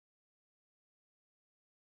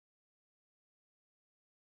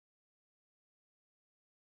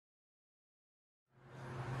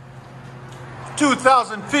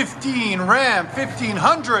2015 Ram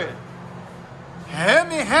 1500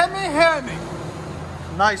 Hemi.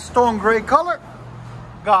 Nice stone gray color.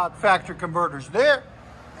 Got factory converters there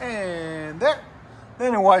and there.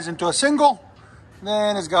 Then it wires into a single.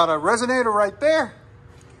 Then it's got a resonator right there.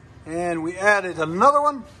 And we added another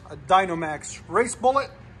one, a DYNOMAX race bullet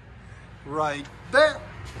right there.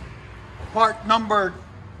 Part number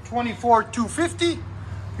 24250. If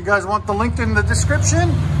you guys want the link in the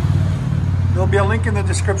description, there'll be a link in the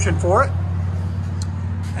description for it.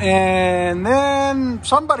 And then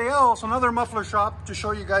somebody else, another muffler shop, to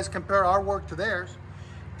show you guys, compare our work to theirs,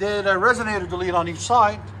 did a resonator delete on each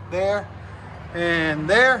side, there and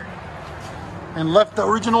there, and left the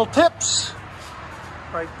original tips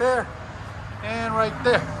right there and right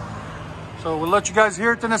there. So we'll let you guys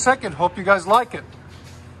hear it in a second. Hope you guys like it.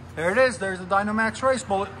 There it is. There's the DYNOMAX race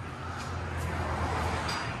bullet.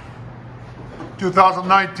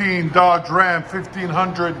 2019 Dodge Ram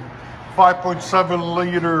 1500 5.7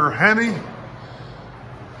 liter Hemi.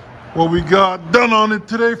 What we got done on it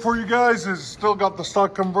today for you guys is still got the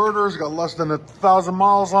stock converters, got less than 1,000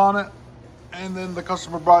 miles on it. And then the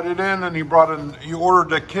customer brought it in and he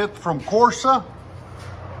ordered a kit from CORSA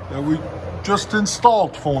that we just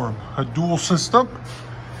installed for him, a dual system.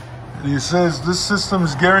 And he says this system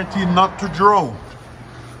is guaranteed not to drone.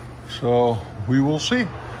 So we will see.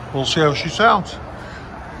 We'll see how she sounds.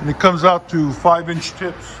 And it comes out to 5-inch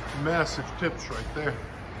tips, massive tips right there.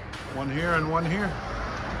 One here and one here.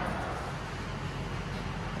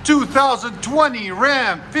 2020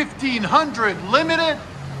 Ram 1500 Limited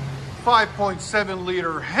 5.7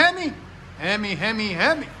 liter Hemi.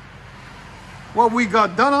 What we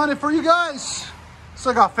got done on it for you guys.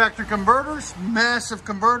 Still got factory converters, massive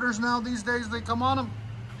converters now these days, they come on them.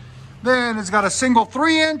 Then it's got a single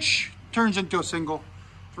 3-inch, turns into a single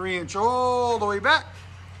 3-inch all the way back.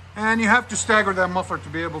 And you have to stagger that muffler to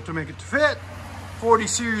be able to make it to fit. 40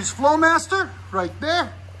 series FLOWMASTer right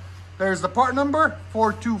there. There's the part number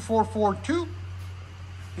 42442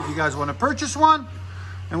 if you guys want to purchase one.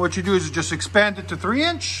 And what you do is just expand it to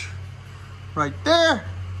 3-inch right there.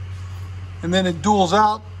 And then it duals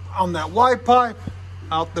out on that Y pipe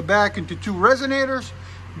out the back into 2 resonators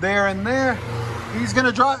there and there. He's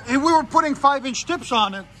gonna drive. We were putting 5-inch tips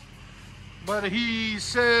on it, but he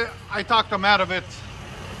said, I talked him out of it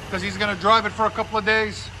because he's gonna drive it for a couple of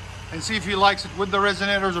days and see if he likes it with the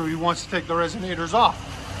resonators or he wants to take the resonators off.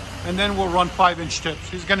 And then we'll run 5-inch tips.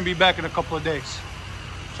 He's gonna be back in a couple of days.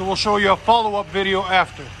 So we'll show you a follow-up video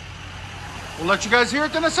after. We'll let you guys hear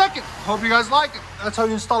it in a second. Hope you guys like it. That's how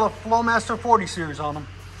you install a FLOWMASTer 40 series on them.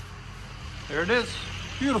 There it is.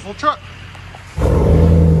 Beautiful truck.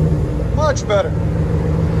 Much better.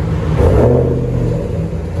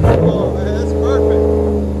 Oh, that's perfect.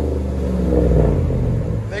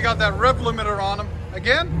 They got that rev limiter on them.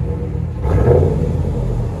 Again.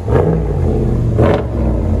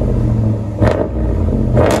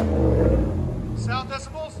 Sound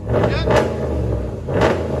decibels. Again.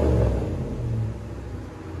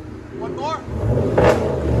 One more.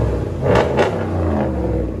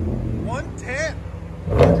 110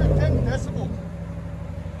 decibels.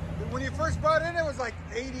 When you first brought it in, it was like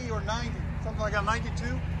 80 or 90, something like that,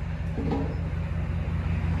 92.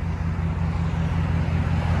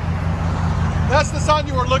 That's the sound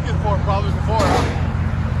you were looking for probably before, huh?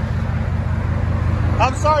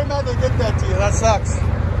 I'm sorry, man, they did that to you. That sucks.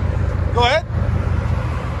 Go ahead.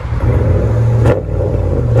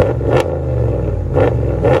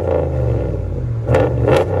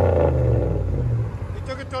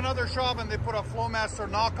 Another shop and they put a FLOWMASTer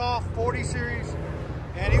knockoff 40 series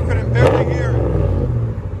and you couldn't barely hear it.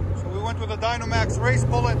 So we went with a DYNOMAX race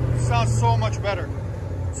bullet. It sounds so much better.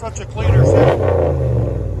 Such a cleaner sound.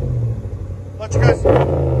 Let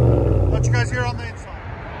you guys hear on the inside.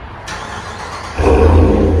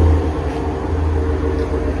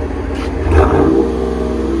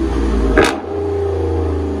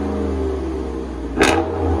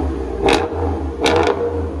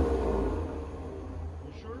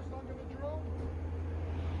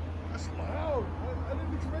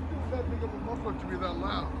 To be that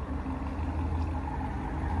loud.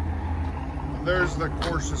 And there's the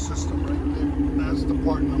CORSA system right there. That's the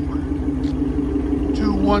part number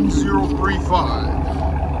 21035.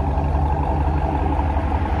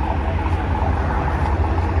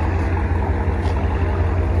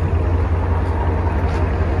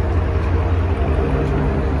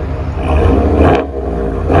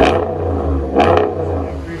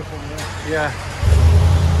 Beautiful, man. Yeah.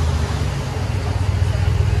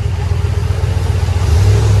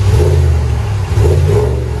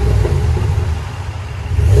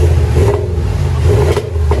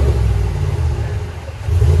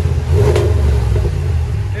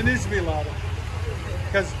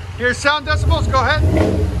 Here's sound decibels, go ahead.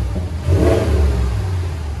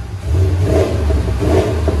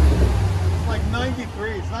 It's like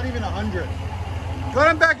 93, it's not even 100. Go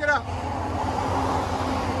ahead and back it up.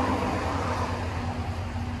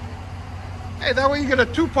 Hey, that way you get a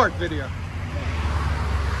two-part video.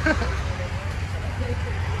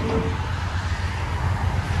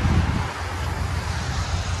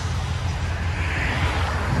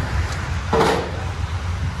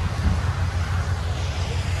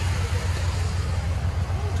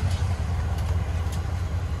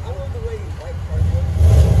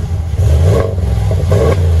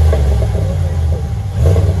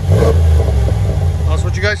 That's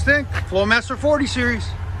what you guys think. FLOWMASTER 40 series.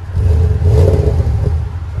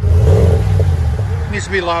 Needs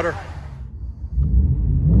to be louder.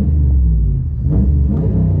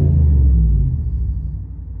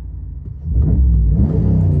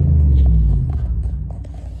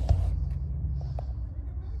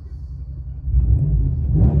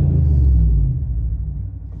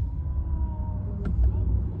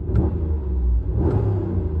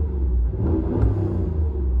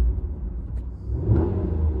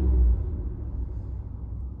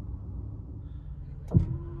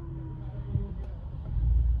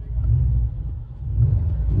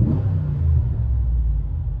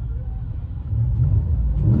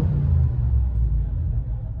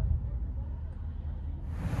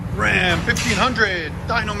 Ram 1500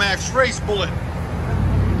 DYNOMAX race bullet.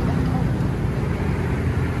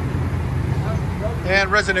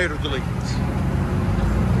 And resonator deletes.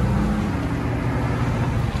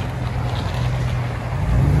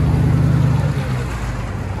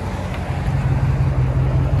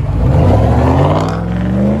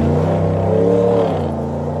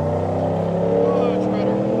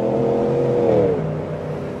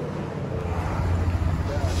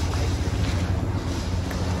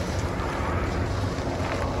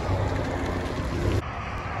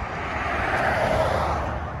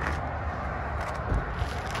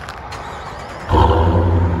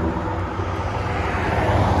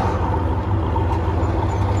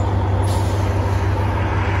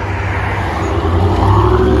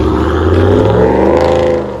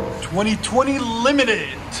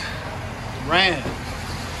 Limited Ram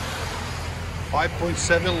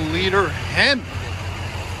 5.7 liter HEMI.